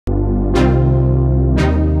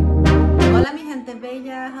gente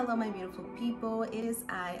bella. Hello my beautiful people. It is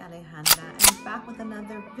I, Alejandra. I'm back with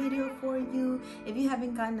another video for you. If you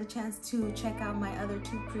haven't gotten a chance to check out my other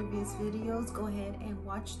two previous videos, go ahead and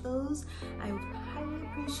watch those. I would highly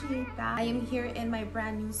appreciate that. I am here in my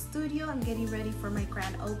brand new studio. I'm getting ready for my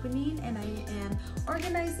grand opening and I am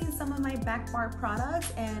organizing some of my Backbar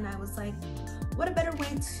products, and I was like, what a better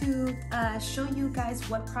way to show you guys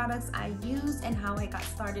what products I use and how I got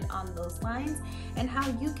started on those lines and how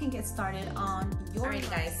you can get started on your lines.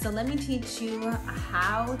 Guys, so let me teach you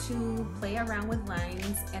how to play around with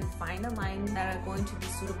lines and find a line that are going to be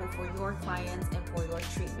suitable for your clients and for your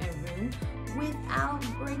treatment room without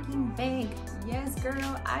breaking bank. Yes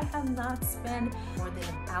girl, I have not spent more than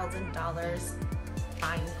 $1,000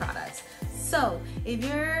 buying products. So if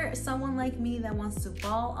you're someone like me that wants to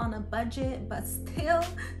ball on a budget but still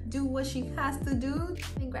do what she has to do,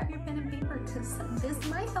 then grab your pen and paper because this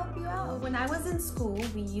might help you out. When I was in school,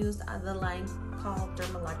 we used the line called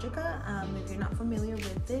Dermalogica. If you're not familiar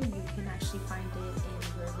with it, you can actually find it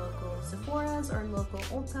in your local Sephora's or local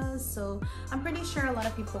Ulta's. So I'm pretty sure a lot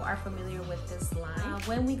of people are familiar with this line.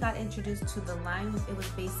 When we got introduced to the line, it was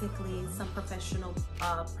basically some professional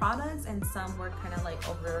products and some were kind of like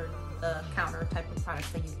over the counter type of products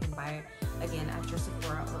that you can buy again at your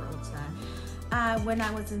Sephora or Ulta. When I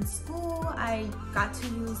was in school, I got to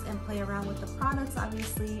use and play around with the products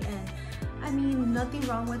obviously, and I mean nothing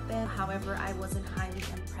wrong with them. However, I wasn't highly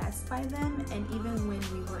impressed by them, and even when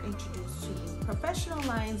we were introduced to the professional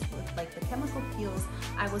lines with like the chemical peels,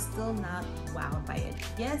 I was still not wowed by it.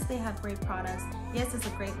 Yes, they have great products. Yes, it's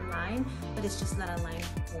a great line, but it's just not a line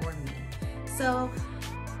for me. So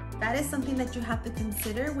that is something that you have to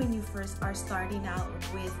consider when you first are starting out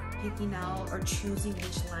with picking out or choosing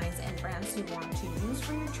which lines and brands you want to use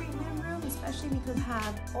for your treatment room, especially because you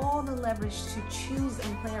have all the leverage to choose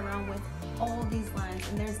and play around with all these lines,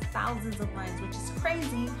 and there's thousands of lines, which is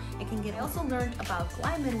crazy. It can get. I also learned about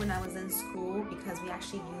Glymed when I was in school because we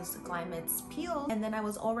actually used Glymed's peels, and then I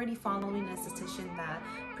was already following an esthetician that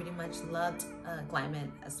pretty much loved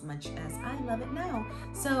Glymed as much as I love it now.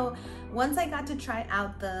 So once I got to try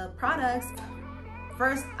out the products,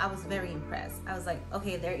 first I was very impressed. I was like,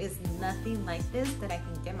 okay, there is nothing like this that I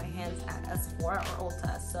can get my hands at a Sephora or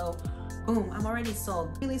Ulta. So boom, I'm already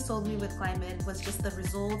sold. Really sold me with Glymed was just the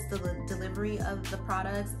results, the delivery of the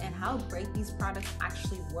products, and how great these products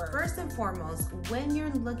actually work. First and foremost, when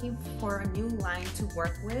you're looking for a new line to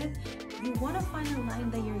work with, you want to find a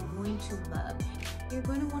line that you're going to love. You're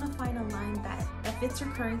going to want to find a line that fits your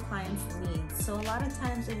current client's needs. So a lot of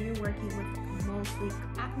times if you're working with mostly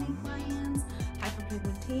acne clients,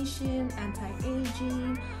 hyperpigmentation,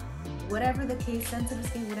 anti-aging, whatever the case, sensitive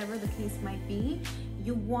skin, whatever the case might be,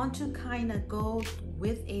 you want to kind of go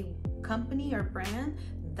with a company or brand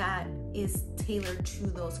that is tailored to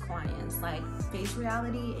those clients. Like Face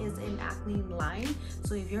Reality is an acne line,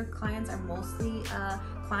 so if your clients are mostly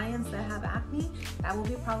clients that have acne, that will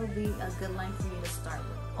be probably a good line for you to start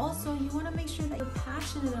with. Also, you want to make sure that you're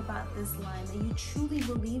passionate about this line, that you truly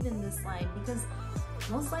believe in this line, because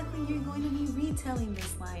most likely you're going to be retailing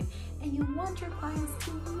this line and you want your clients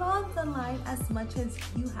to love the line as much as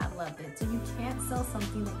you have loved it. So you can't sell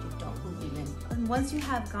something that you don't believe in. And once you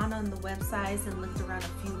have gone on the websites and looked around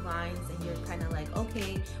a few lines and you're kind of like,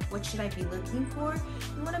 okay, what should I be looking for?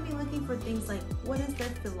 You want to be looking for things like, what is their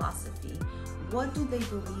philosophy? What do they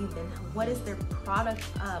believe in? What is their product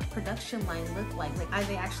production line look like? Like, are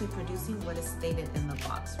they actually producing what is stated in the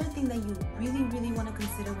box? Another thing that you really want to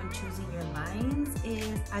consider when choosing your lines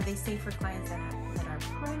is, are they safe for clients that are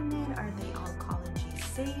pregnant? Are they oncology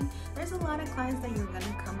safe? There's a lot of clients that you're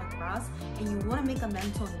gonna come across, and you want to make a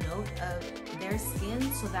mental note of their skin,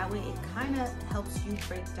 so that way it kind of helps you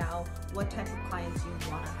break down what type of clients you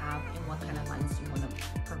want to have and what kind of lines you want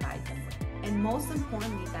to provide them with. And most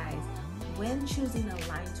importantly, guys, when choosing a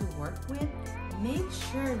line to work with, make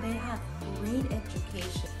sure they have great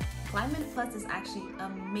education. Glymed Plus is actually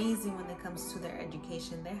amazing when it comes to their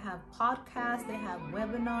education. They have podcasts, they have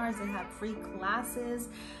webinars, they have free classes.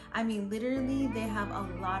 I mean, literally, they have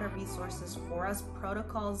a lot of resources for us,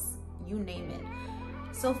 protocols, you name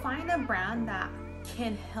it. So find a brand that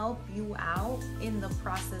can help you out in the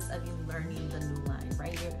process of you learning the new line,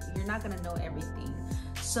 right? You're not gonna know everything.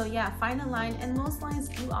 So yeah, find a line, and most lines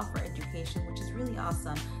do offer education, which is really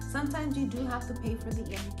awesome. Sometimes you do have to pay for the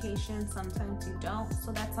education, sometimes you don't.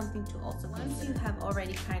 So that's something to also consider. Once you have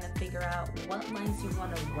already kind of figured out what lines you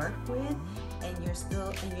want to work with, and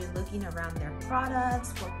you're looking around their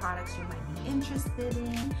products, what products you might be interested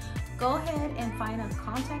in, go ahead and find a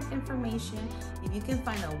contact information. If you can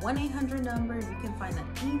find a 1-800 number, if you can find an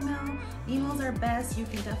email, emails are best. You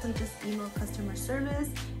can definitely just email customer service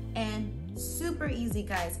And super easy,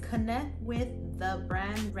 guys. Connect with the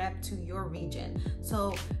brand rep to your region.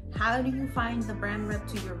 So how do you find the brand rep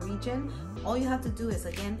to your region? All you have to do is,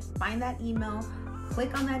 again, find that email,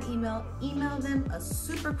 click on that email, email them a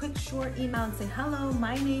super quick short email and say, hello,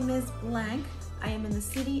 my name is blank. I am in the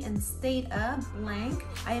city and state of blank.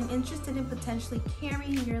 I am interested in potentially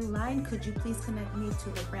carrying your line. Could you please connect me to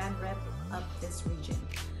the brand rep of this region?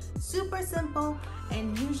 Super simple,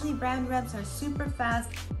 and usually brand reps are super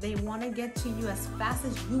fast. They want to get to you as fast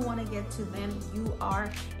as you want to get to them. You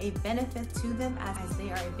are a benefit to them as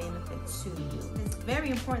they are a benefit to you. It's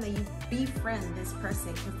very important that you befriend this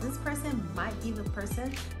person, because this person might be the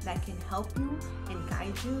person that can help you and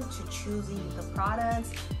guide you to choosing the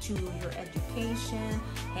products, to your education.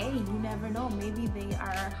 Hey, you never know, maybe they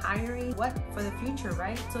are hiring for the future,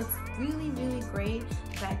 right? So it's really, really great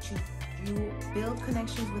that you build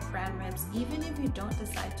connections with brand reps. Even if you don't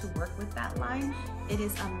decide to work with that line, it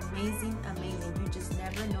is amazing. You just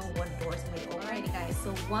never know what doors may open. Alrighty guys,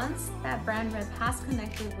 so once that brand rep has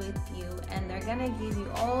connected with you and they're gonna give you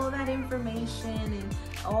all that information and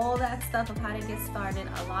all that stuff of how to get started,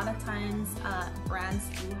 a lot of times brands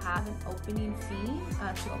do have an opening fee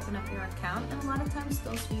to open up your account, and a lot of times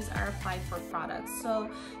those fees are applied for products. So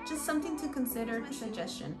just something to consider.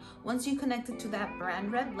 Suggestion: once you connected to that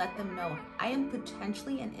brand rep, let them know, I am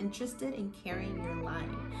potentially and interested in carrying your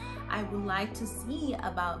line. I would like to see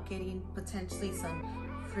about getting potentially some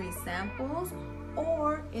free samples,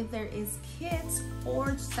 or if there is kits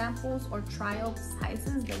or samples or trial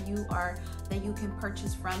sizes that you can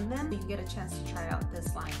purchase from them, you get a chance to try out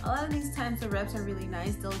this line. A lot of these times the reps are really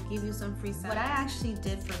nice. They'll give you some free samples. What I actually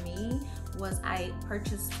did for me was I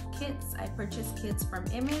purchased kits. I purchased kits from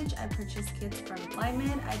Image, I purchased kits from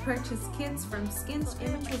Climate, I purchased kits from Skin.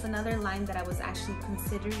 Image was another line that I was actually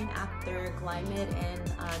considering after Climate and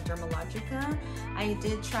Dermalogica. I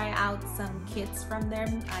did try out some kits from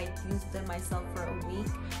them. I used them myself for a week.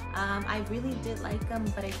 I really did like them,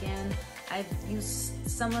 but again, I've used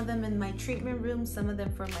some of them in my treatment room, some of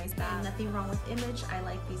them for my style. Nothing wrong with Image. I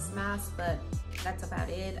like these masks, but that's about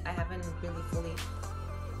it. I haven't really fully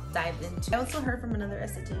dived into. I also heard from another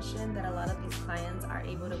esthetician that a lot of these clients are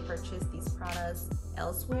able to purchase these products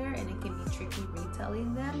elsewhere, and it can be tricky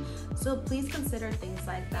retailing them. So please consider things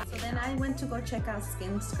like that. So then I went to go check out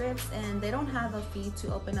Skin Scripts, and they don't have a fee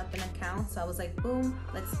to open up an account. So I was like, boom,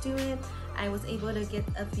 let's do it. I was able to get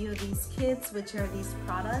a few of these kits, which are these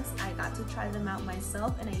products. I got to try them out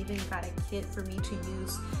myself, and I even got a kit for me to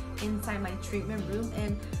use inside my treatment room.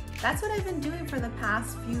 And that's what I've been doing for the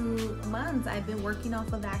past few months. I've been working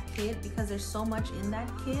off of that kit because there's so much in that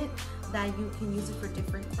kit that you can use it for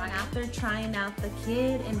different clients. After trying out the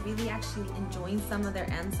kit and really actually enjoying some of their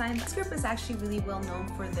enzymes, Script is actually really well known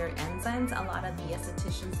for their enzymes. A lot of the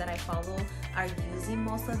estheticians that I follow are using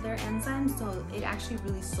most of their enzymes, so it actually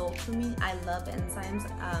really sold to me. I love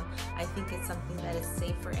enzymes. I think it's something that is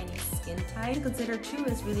safe for any skin type. To consider too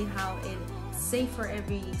is really how it's safe for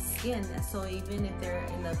every skin. So even if they're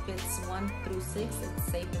in the fits 1 through 6,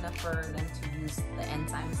 it's safe enough for them to use the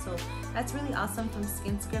enzymes. So that's really awesome from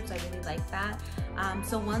Skin Scripts. I really like that.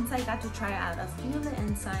 So once I got to try out a few of the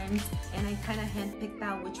enzymes, and I kind of handpicked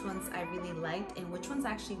out which ones I really liked and which ones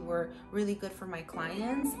actually were really good for my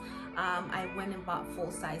clients, I went and bought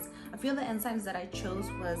full size. A few of the enzymes that I chose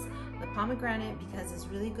was the pomegranate, because it's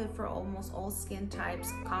really good for almost all skin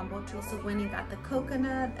types. Combo too. So went and got the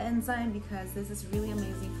coconut enzyme, because this is really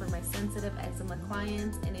amazing for my sensitive eczema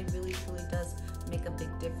clients, and it really truly does make a big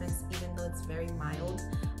difference. Even though it's very mild,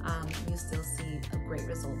 you still see great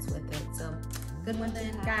results with it. So good one.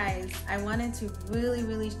 Then guys, I wanted to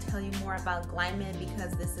really tell you more about Climate,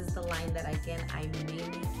 because this is the line that again I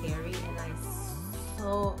mainly carry, and I'm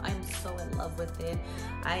so in love with it.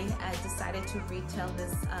 I decided to retail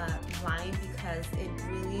this line because it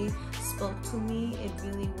really spoke to me. It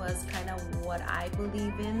really was kind of what I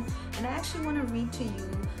believe in, and I actually want to read to you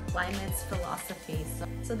Climate's philosophy.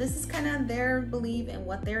 So this is kind of their belief and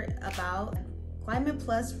what they're about. Climate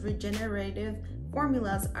Plus regenerative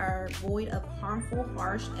formulas are void of harmful,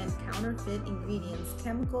 harsh, and counterfeit ingredients,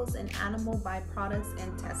 chemicals, and animal byproducts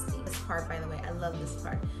and testing. This part, by the way, I love this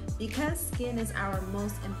part. Because skin is our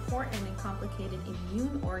most important and complicated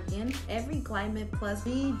immune organ, every Climate Plus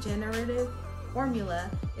regenerative formula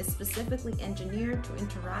is specifically engineered to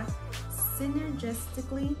interact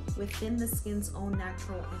synergistically within the skin's own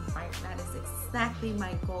natural environment. That is exactly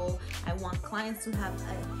my goal. I want clients to have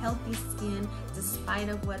a healthy skin despite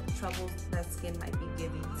of what troubles that skin might be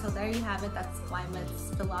giving. So there you have it. That's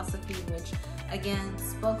Climate's philosophy, which again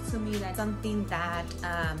spoke to me. That's something that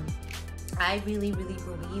I really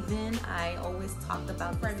believe in. I always talked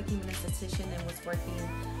about before I became an esthetician and was working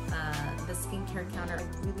the skincare counter.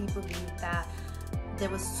 I really believed that there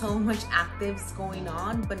was so much actives going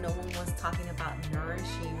on, but no one was talking about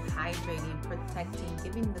nourishing, hydrating, protecting,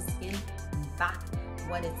 giving the skin back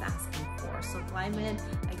what it's asking for. So Glymed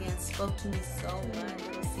again spoke to me so much.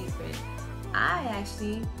 Little secret, I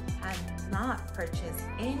actually had not purchased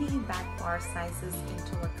any Backbar sizes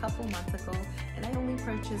until a couple months ago, and I only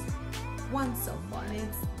purchased one so far.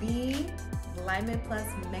 It's the Glymed Plus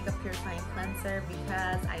Mega Purifying Cleanser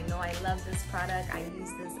because I know I love this product. I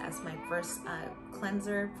use this as my first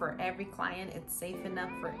cleanser for every client. It's safe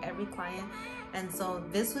enough for every client, and so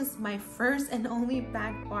this was my first and only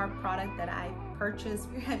Backbar product that I purchased.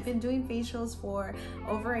 I've been doing facials for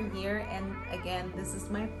over a year, and again, this is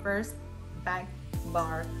my first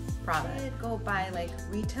Backbar product. I go by like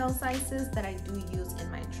retail sizes that I do use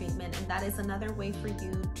in my treatment, and that is another way for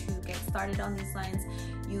you to get started on these lines.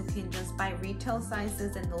 You can just buy retail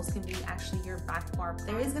sizes, and those can be actually your Backbar.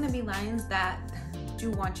 There is going to be lines that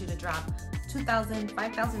do want you to drop $2,000,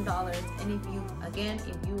 $5,000, and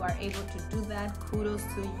if you are able to do that, kudos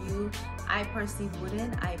to you. I personally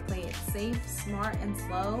wouldn't. I play it safe, smart, and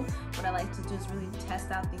slow. What I like to do is really test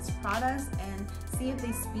out these products and see if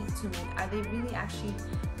they speak to me. Are they really actually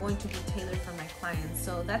going to be tailored for my clients?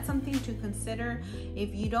 So that's something to consider.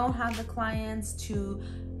 If you don't have the clients to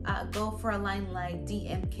go for a line like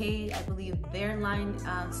DMK, I believe their line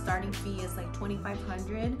starting fee is like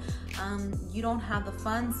 $2,500. You don't have the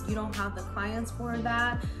funds, you don't have the clients for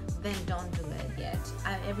that, then don't do it yet.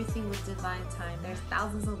 Everything with divine time. There's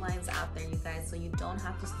thousands of lines out there, you guys, so you don't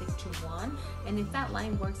have to stick to one. And if that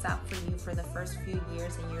line works out for you for the first few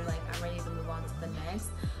years and you're like, I'm ready to move on to the next,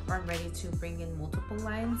 or I'm ready to bring in multiple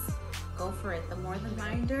lines, go for it. The more the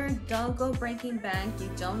reminder, don't go breaking bank. You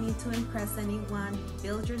don't need to impress anyone.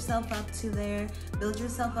 Build yourself up to there. Build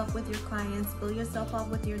yourself up with your clients. Build yourself up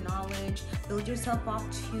with your knowledge. Build yourself up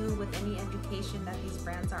too with any education that these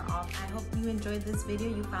brands are offering. I hope you enjoyed this video.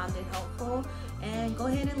 You found it helpful. And go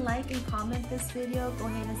ahead and like and comment this video. Go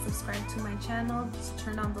ahead and subscribe to my channel. Just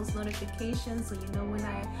turn on those notifications so you know when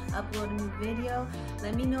I upload a new video.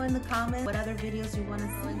 Let me know in the comments what other videos you want to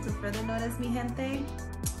see. To further notice, mi gente.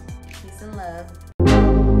 Peace and love.